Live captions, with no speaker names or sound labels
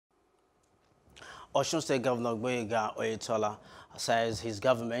Osun State Governor Gboyega Oyetola says his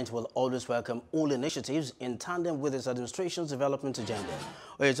government will always welcome all initiatives in tandem with his administration's development agenda.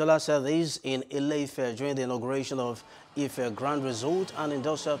 Oyetola said this in Ile-Ife during the inauguration of Ife Grand Resort and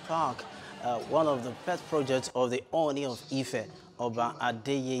Industrial Park, one of the pet projects of the Oni of Ife, Oba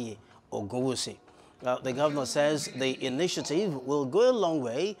Adeyeye Ogunwusi. The governor says the initiative will go a long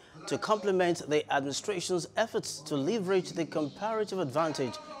way to complement the administration's efforts to leverage the comparative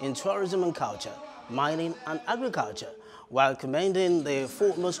advantage in tourism and culture, mining and agriculture, while commending the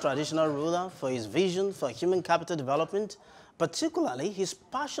foremost traditional ruler for his vision for human capital development, particularly his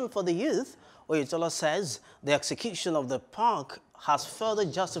passion for the youth. Oyetola says the execution of the park has further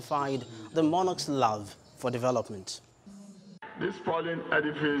justified the monarch's love for development. This sprawling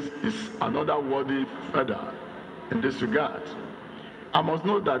edifice is another worthy feather in this regard. I must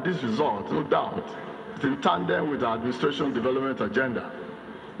note that this result, no doubt, is in tandem with our administration's development agenda,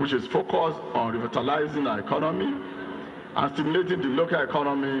 which is focused on revitalizing our economy and stimulating the local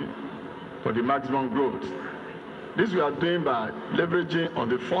economy for the maximum growth. This we are doing by leveraging on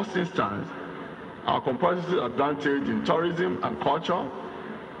the first instance our competitive advantage in tourism and culture,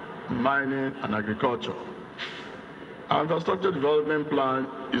 mining and agriculture. Our infrastructure development plan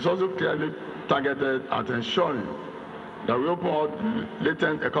is also clearly targeted at ensuring that we open up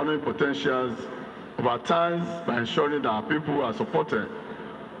latent economic potentials over time by ensuring that our people are supported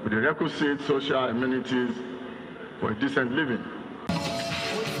with the requisite social amenities for a decent living.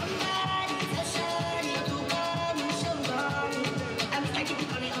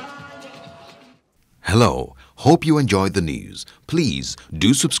 Hello, hope you enjoyed the news. Please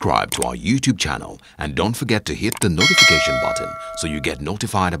do subscribe to our YouTube channel and don't forget to hit the notification button so you get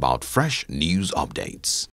notified about fresh news updates.